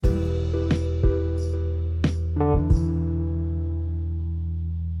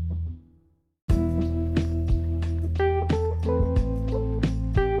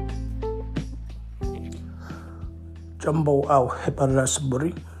Jumbo au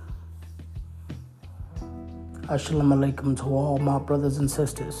Hiparasburi. Assalamu alaikum to all my brothers and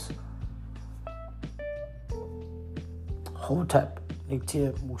sisters. Hotep,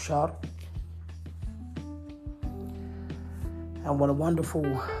 Niktir Mushar. And what a wonderful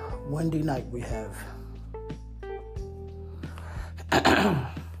windy night we have.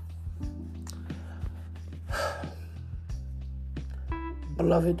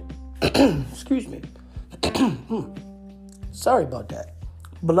 Beloved, excuse me. Sorry about that.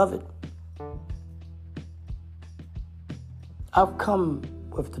 Beloved, I've come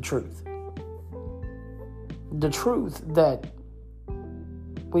with the truth. The truth that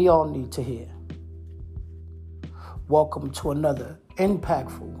we all need to hear. Welcome to another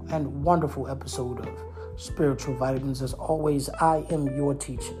impactful and wonderful episode of Spiritual Vitamins. As always, I am your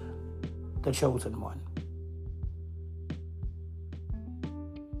teacher, the chosen one.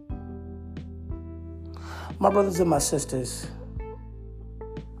 My brothers and my sisters,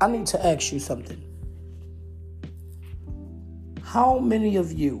 I need to ask you something. How many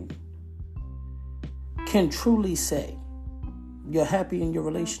of you can truly say you're happy in your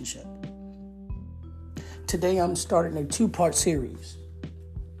relationship? Today I'm starting a 2-part series.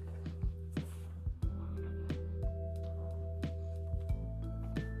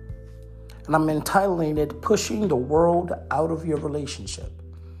 And I'm entitling it, Pushing the World Out of Your Relationship.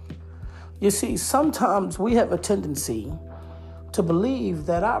 You see, sometimes we have a tendency to believe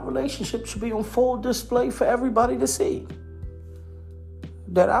that our relationship should be on full display for everybody to see.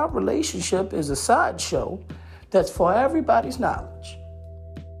 That our relationship is a sideshow that's for everybody's knowledge.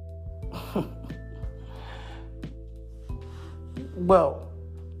 Well,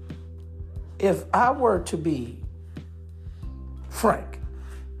 if I were to be frank,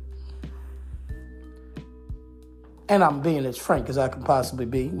 and I'm being as frank as I can possibly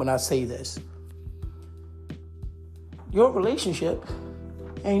be when I say this, your relationship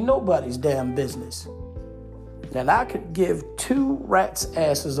ain't nobody's damn business. And I could give 2 rats'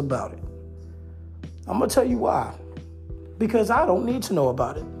 asses about it. I'm going to tell you why. Because I don't need to know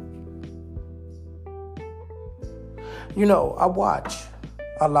about it. You know, I watch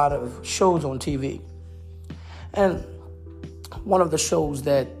a lot of shows on TV. And one of the shows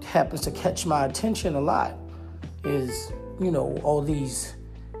that happens to catch my attention a lot is, you know, all these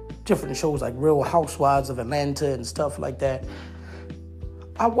different shows like Real Housewives of Atlanta and stuff like that.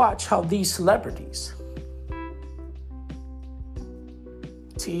 I watch how these celebrities,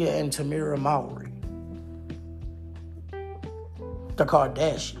 Tia and Tamera Mowry, the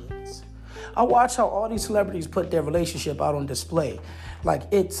Kardashians. I watch how all these celebrities put their relationship out on display. Like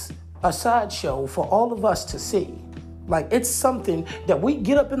it's a sideshow for all of us to see. Like it's something that we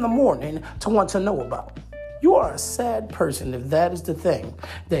get up in the morning to want to know about. You are a sad person if that is the thing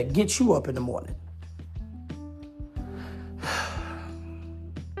that gets you up in the morning.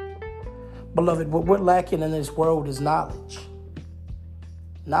 Beloved, what we're lacking in this world is knowledge.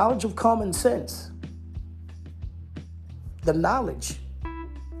 Knowledge of common sense. The knowledge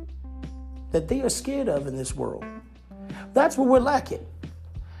that they are scared of in this world. That's what we're lacking.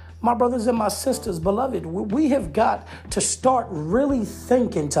 My brothers and my sisters, beloved, we have got to start really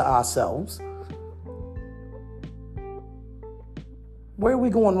thinking to ourselves, where are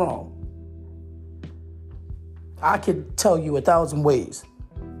we going wrong? I could tell you 1,000 ways,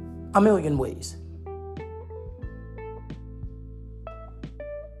 1,000,000 ways.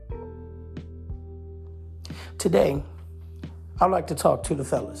 Today, I'd like to talk to the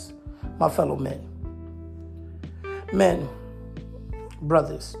fellas, my fellow men. Men,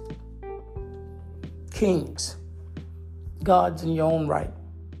 brothers, kings, gods in your own right.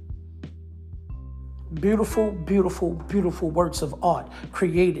 Beautiful, beautiful, beautiful works of art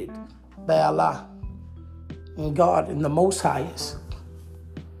created by Allah and God in the Most Highest.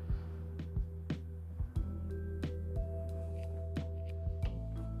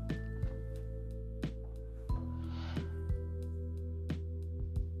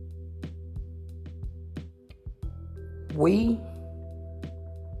 We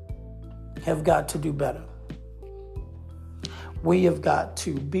have got to do better. We have got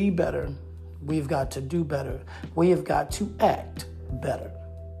to be better. We've got to do better. We have got to act better.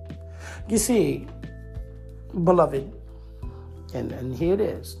 You see, beloved, and here it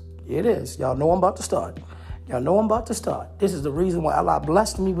is. It is. Y'all know I'm about to start. This is the reason why Allah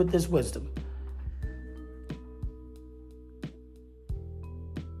blessed me with this wisdom.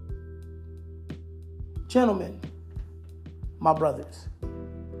 Gentlemen, my brothers,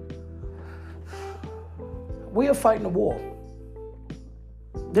 we are fighting a war.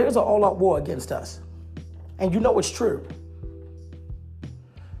 There's an all-out war against us. And you know it's true.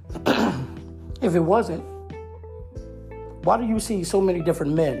 If it wasn't, Why do you see so many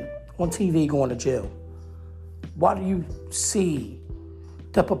different men on TV going to jail? Why do you see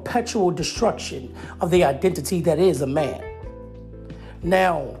the perpetual destruction of the identity that is a man?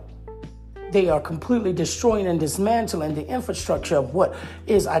 Now, they are completely destroying and dismantling the infrastructure of what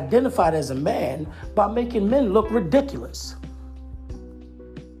is identified as a man by making men look ridiculous.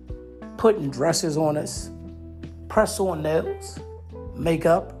 Putting dresses on us, press-on nails,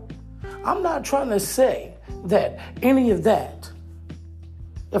 makeup. I'm not trying to say that any of that,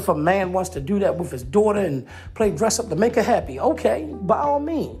 if a man wants to do that with his daughter and play dress up to make her happy, okay, by all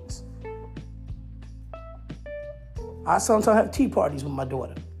means. I sometimes have tea parties with my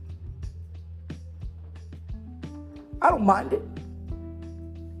daughter. I don't mind it.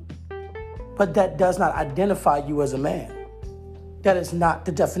 But that does not identify you as a man. That is not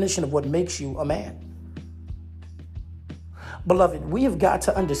the definition of what makes you a man. Beloved, we have got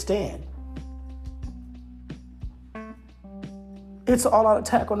to understand it's an all-out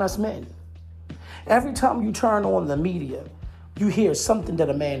attack on us men. Every time you turn on the media, you hear something that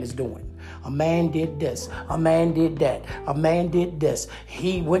a man is doing. A man did this. A man did that. A man did this.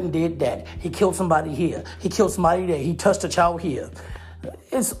 He went and did that. He killed somebody here. He killed somebody there. He touched a child here.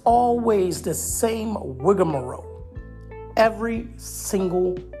 It's always the same rigmarole every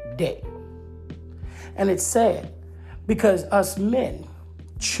single day. And it's sad because us men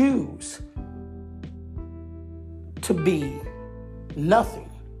choose to be nothing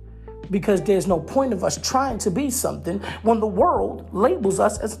because there's no point of us trying to be something when the world labels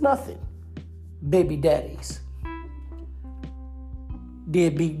us as nothing. Baby daddies,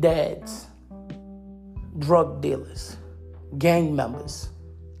 deadbeat dads, drug dealers, gang members.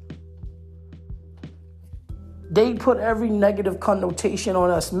 They put every negative connotation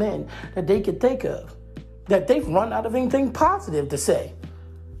on us men that they could think of, that they've run out of anything positive to say.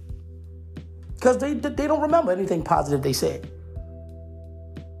 Because they don't remember anything positive they said.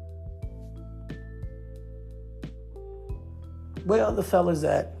 Where are the fellas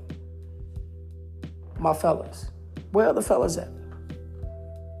at? My fellas, where are the fellas at?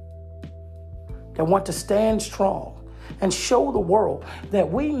 That want to stand strong and show the world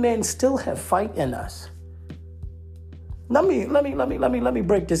that we men still have fight in us. Let me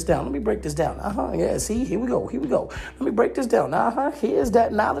break this down. Let me break this down. Yeah, see, here we go. Let me break this down. Here's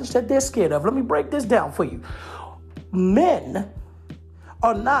that knowledge that they're scared of. Let me break this down for you. Men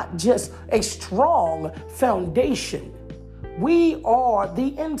are not just a strong foundation. We are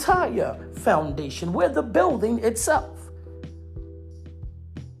the entire foundation. We're the building itself.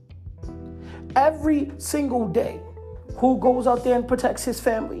 Every single day, who goes out there and protects his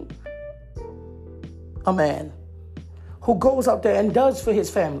family? A man. Who goes out there and does for his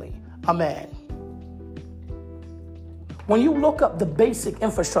family? A man. When you look up the basic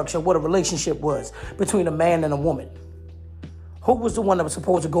infrastructure of what a relationship was between a man and a woman, who was the one that was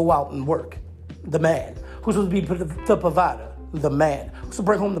supposed to go out and work? The man. Who's supposed to be the provider? The man. Who's to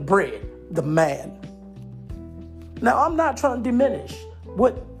bring home the bread? The man. Now, I'm not trying to diminish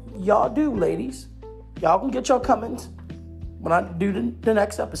what y'all do, ladies. Y'all can get your comments when I do the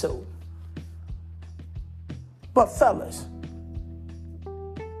next episode. But fellas,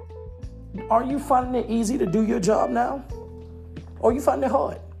 are you finding it easy to do your job now? Or are you finding it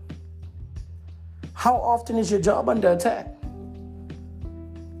hard? How often is your job under attack?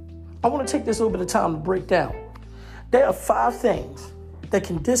 I want to take this little bit of time to break down. There are 5 things that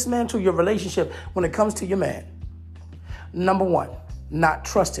can dismantle your relationship when it comes to your man. Number 1, not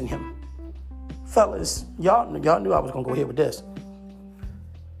trusting him. Fellas, y'all knew I was going to go here with this.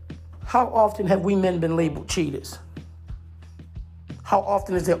 How often have we men been labeled cheaters? How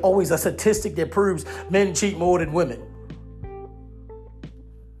often is there always a statistic that proves men cheat more than women?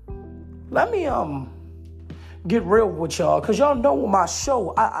 Let me get real with y'all, because y'all know on my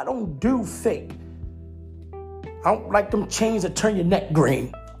show, I don't do fake. I don't like them chains that turn your neck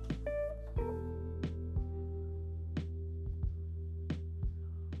green.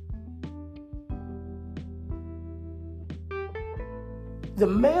 The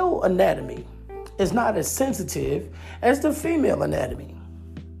male anatomy is not as sensitive as the female anatomy.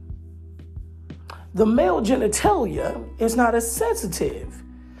 The male genitalia is not as sensitive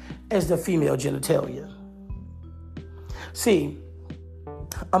as the female genitalia. See,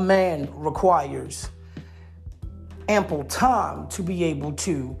 a man requires ample time to be able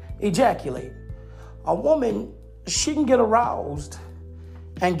to ejaculate. A woman, she can get aroused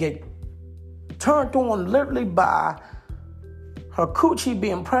and get turned on literally by her coochie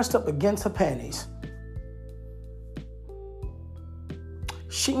being pressed up against her panties.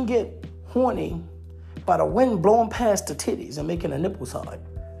 She can get horny by the wind blowing past the titties and making her nipples hard.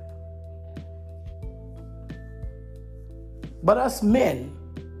 But us men,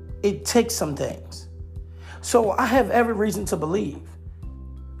 it takes some things. So I have every reason to believe,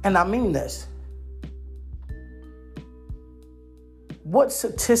 and I mean this. What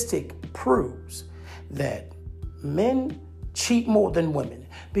statistic proves that men cheat more than women?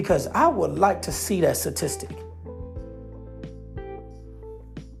 Because I would like to see that statistic.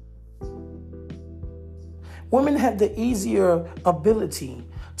 Women have the easier ability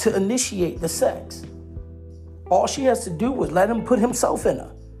to initiate the sex. All she has to do is let him put himself in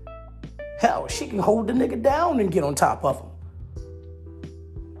her. Hell, she can hold the nigga down and get on top of him.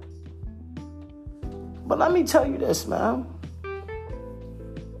 But let me tell you this, man.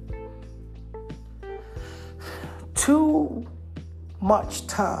 Too much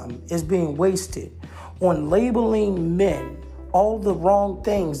time is being wasted on labeling men all the wrong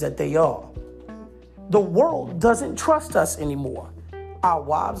things that they are. The world doesn't trust us anymore. Our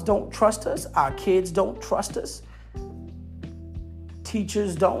wives don't trust us. Our kids don't trust us.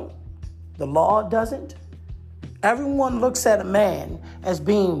 Teachers don't. The law doesn't. Everyone looks at a man as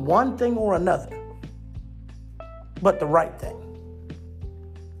being one thing or another, but the right thing.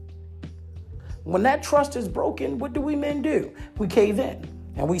 When that trust is broken, what do we men do? We cave in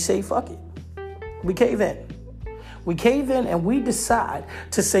and we say, fuck it. We cave in. We cave in and we decide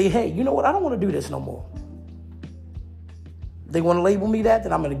to say, hey, you know what? I don't want to do this no more. They want to label me that,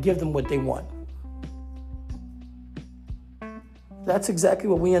 then I'm going to give them what they want. That's exactly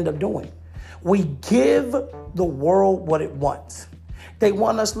what we end up doing. We give the world what it wants. They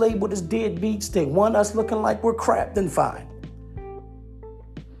want us labeled as deadbeats. They want us looking like we're crap, then fine.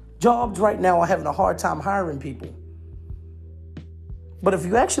 Jobs right now are having a hard time hiring people. But if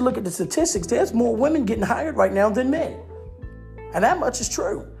you actually look at the statistics, there's more women getting hired right now than men. And that much is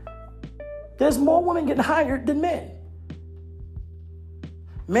true. There's more women getting hired than men.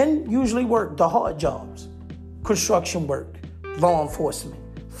 Men usually work the hard jobs, construction work, law enforcement,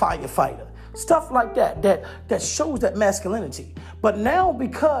 firefighter, stuff like that shows that masculinity. But now,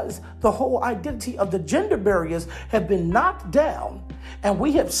 because the whole identity of the gender barriers have been knocked down, and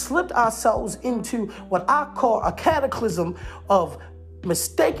we have slipped ourselves into what I call a cataclysm of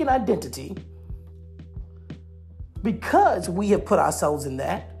mistaken identity, because we have put ourselves in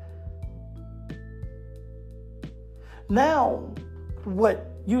that, now what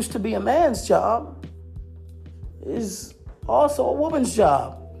used to be a man's job is also a woman's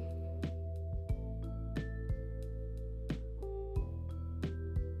job.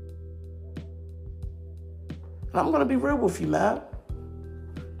 And I'm going to be real with you, man.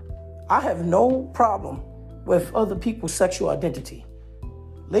 I have no problem with other people's sexual identity.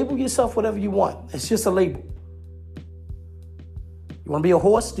 Label yourself whatever you want. It's just a label. You want to be a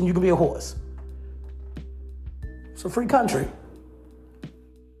horse? Then you can be a horse. It's a free country.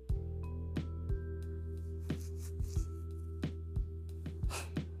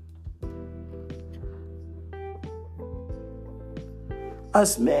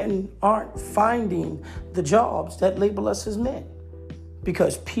 Us men aren't finding the jobs that label us as men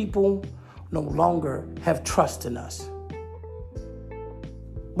because people no longer have trust in us.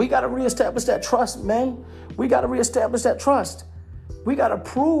 We got to reestablish that trust, men. We got to reestablish that trust. We got to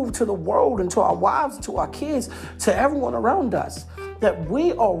prove to the world and to our wives, to our kids, to everyone around us that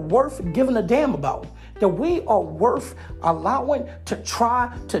we are worth giving a damn about, that we are worth allowing to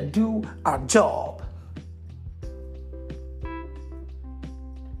try to do our job.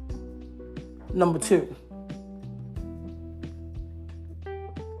 Number 2,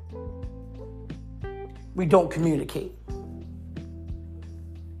 we don't communicate.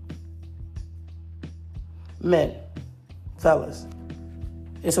 Men, fellas,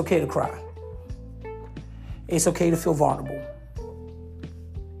 it's okay to cry. It's okay to feel vulnerable.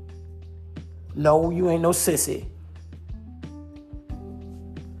 No, you ain't no sissy.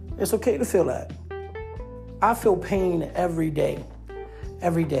 It's okay to feel that. I feel pain every day.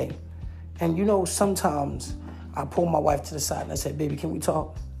 Every day. And you know, sometimes I pull my wife to the side and I say, baby, can we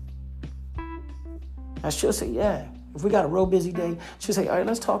talk? And she'll say, yeah. If we got a real busy day, she'll say, all right,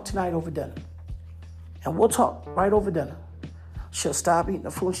 let's talk tonight over dinner. And we'll talk right over dinner. She'll stop eating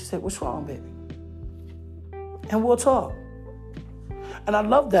the food and she'll say, what's wrong, baby? And we'll talk. And I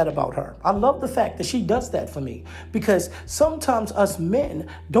love that about her. I love the fact that she does that for me, because sometimes us men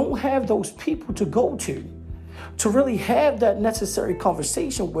don't have those people to go to really have that necessary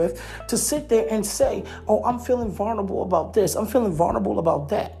conversation with, to sit there and say, oh, I'm feeling vulnerable about this. I'm feeling vulnerable about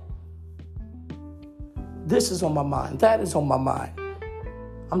that. This is on my mind. That is on my mind.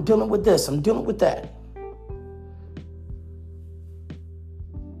 I'm dealing with this. I'm dealing with that.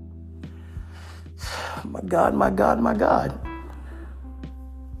 My God, my God, my God.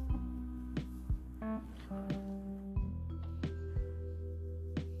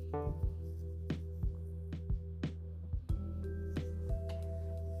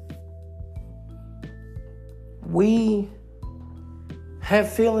 We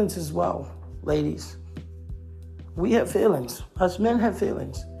have feelings as well, ladies. We have feelings. Us men have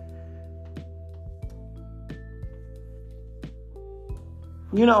feelings.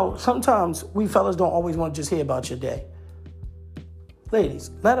 You know, sometimes we fellas don't always want to just hear about your day.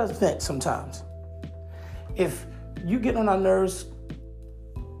 Ladies, let us vent sometimes. If you get on our nerves,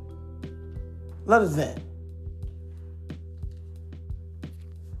 let us vent.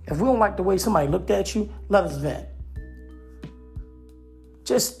 If we don't like the way somebody looked at you, let us vent.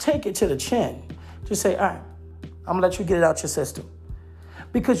 Just take it to the chin. Just say, all right, I'm going to let you get it out your system.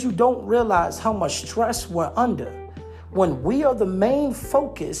 Because you don't realize how much stress we're under when we are the main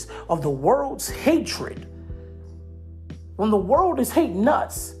focus of the world's hatred. When the world is hating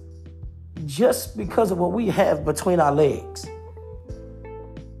us just because of what we have between our legs.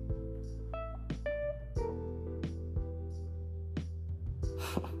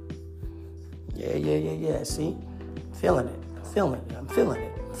 Yeah. See? Feeling it. I'm feeling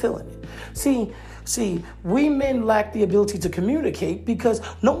it. See, we men lack the ability to communicate because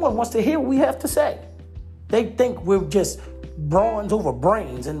no one wants to hear what we have to say. They think we're just bronze over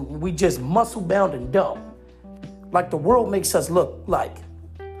brains and we just muscle bound and dumb. Like the world makes us look like.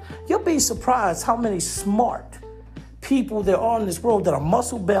 You'll be surprised how many smart people there are in this world that are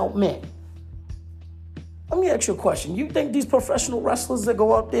muscle bound men. Let me ask you a question. You think these professional wrestlers that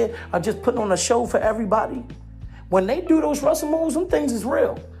go out there are just putting on a show for everybody? When they do those wrestle moves, them things is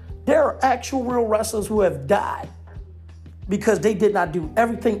real. There are actual real wrestlers who have died because they did not do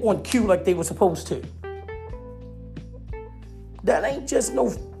everything on cue like they were supposed to. That ain't just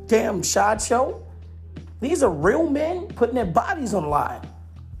no damn sideshow. These are real men putting their bodies on the line.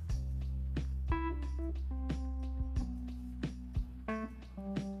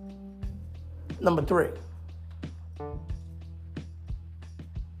 Number 3.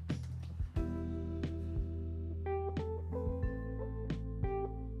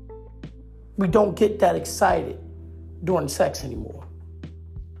 We don't get that excited during sex anymore.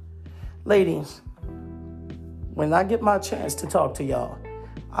 Ladies, when I get my chance to talk to y'all,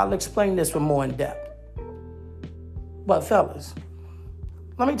 I'll explain this with more in depth. But fellas,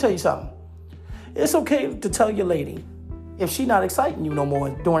 let me tell you something. It's okay to tell your lady if she's not exciting you no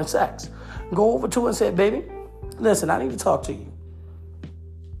more during sex. Go over to her and say, baby, listen, I need to talk to you.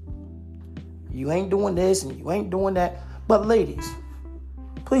 You ain't doing this and you ain't doing that. But ladies,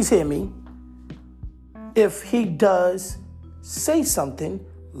 please hear me. If he does say something,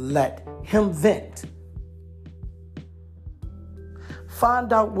 let him vent.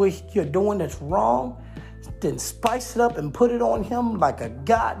 Find out what you're doing that's wrong, then spice it up and put it on him like a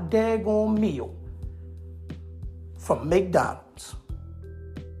goddamn meal from McDonald's.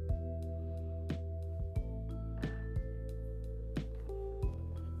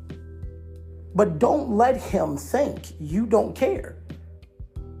 But don't let him think you don't care.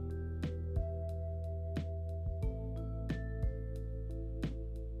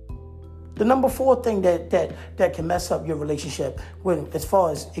 The number 4 thing that can mess up your relationship as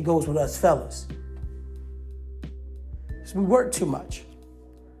far as it goes with us fellas is we work too much.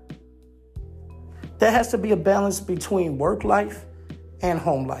 There has to be a balance between work life and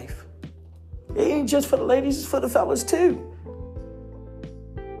home life. It ain't just for the ladies, it's for the fellas too.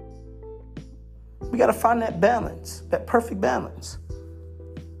 We got to find that balance, that perfect balance.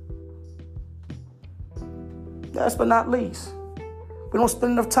 Last but not least, we don't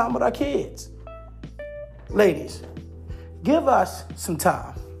spend enough time with our kids. Ladies, give us some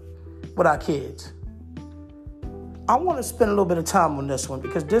time with our kids. I want to spend a little bit of time on this one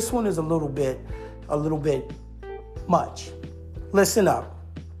because this one is a little bit much. Listen up.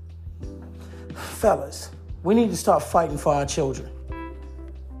 Fellas, we need to start fighting for our children.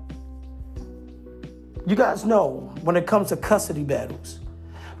 You guys know when it comes to custody battles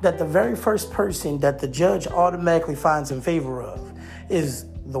that the very first person that the judge automatically finds in favor of is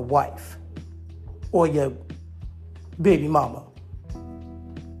the wife or your baby mama.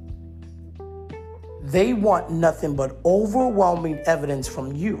 They want nothing but overwhelming evidence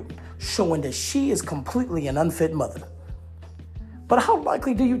from you showing that she is completely an unfit mother. But how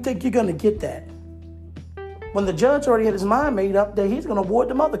likely do you think you're going to get that when the judge already had his mind made up that he's going to award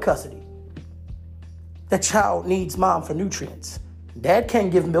the mother custody? The child needs mom for nutrients. Dad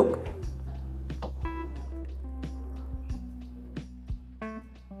can't give milk.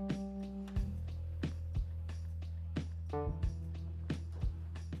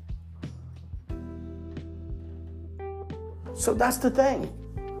 So that's the thing.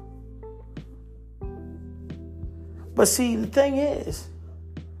 But see, the thing is,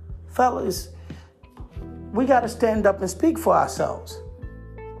 Fellas, we got to stand up and speak for ourselves.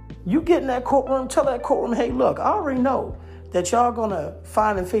 You get in that courtroom, tell that courtroom, hey, look, I already know that y'all going to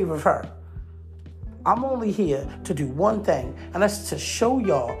find in favor of her. I'm only here to do one thing, and that's to show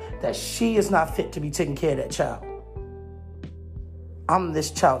y'all that she is not fit to be taking care of that child. I'm this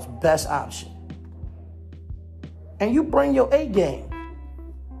child's best option. And you bring your A game.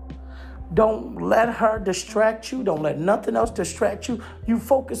 Don't let her distract you. Don't let nothing else distract you. You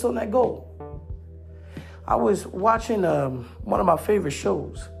focus on that goal. I was watching one of my favorite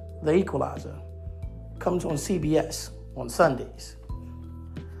shows, The Equalizer. Comes on CBS on Sundays.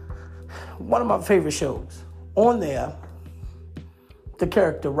 One of my favorite shows. On there, the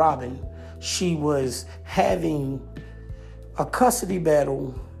character Robin, she was having a custody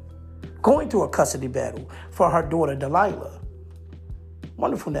battle, going through a custody battle for her daughter Delilah.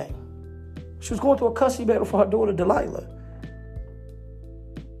 Wonderful name. She was going through a custody battle for her daughter Delilah.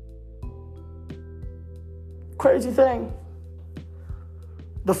 Crazy thing,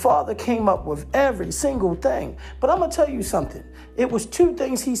 the father came up with every single thing. But I'm going to tell you something. It was two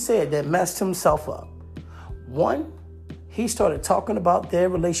things he said that messed himself up. One, he started talking about their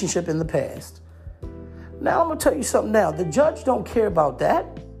relationship in the past. Now I'm going to tell you something now. The judge don't care about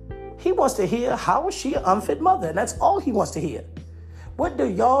that. He wants to hear, how is she an unfit mother? And that's all he wants to hear. What do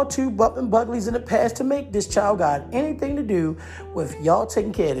y'all two bumping buglies in the past to make this child got anything to do with y'all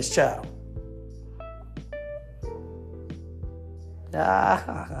taking care of this child?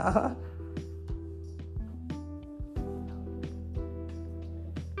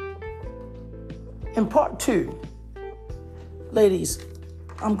 In part 2, ladies,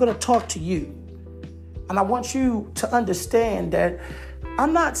 I'm going to talk to you. And I want you to understand that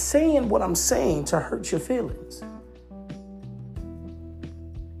I'm not saying what I'm saying to hurt your feelings.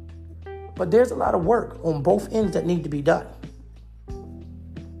 But there's a lot of work on both ends that need to be done.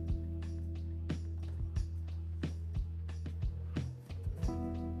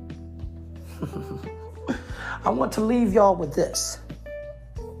 I want to leave y'all with this.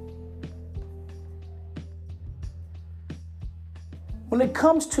 When it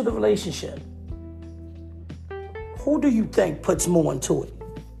comes to the relationship, who do you think puts more into it?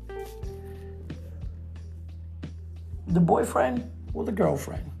 The boyfriend or the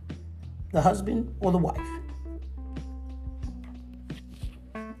girlfriend? The husband or the wife?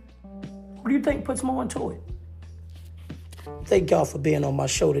 Who do you think puts more into it? Thank y'all for being on my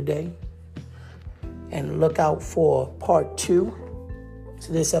show today. And look out for part 2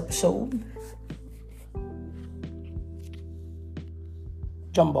 to this episode.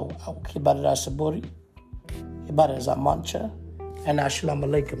 Jumbo out. Ibada Saburi. Ibada Zamancha. And Assalamu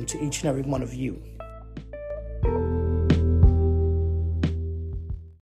alaikum to each and every one of you.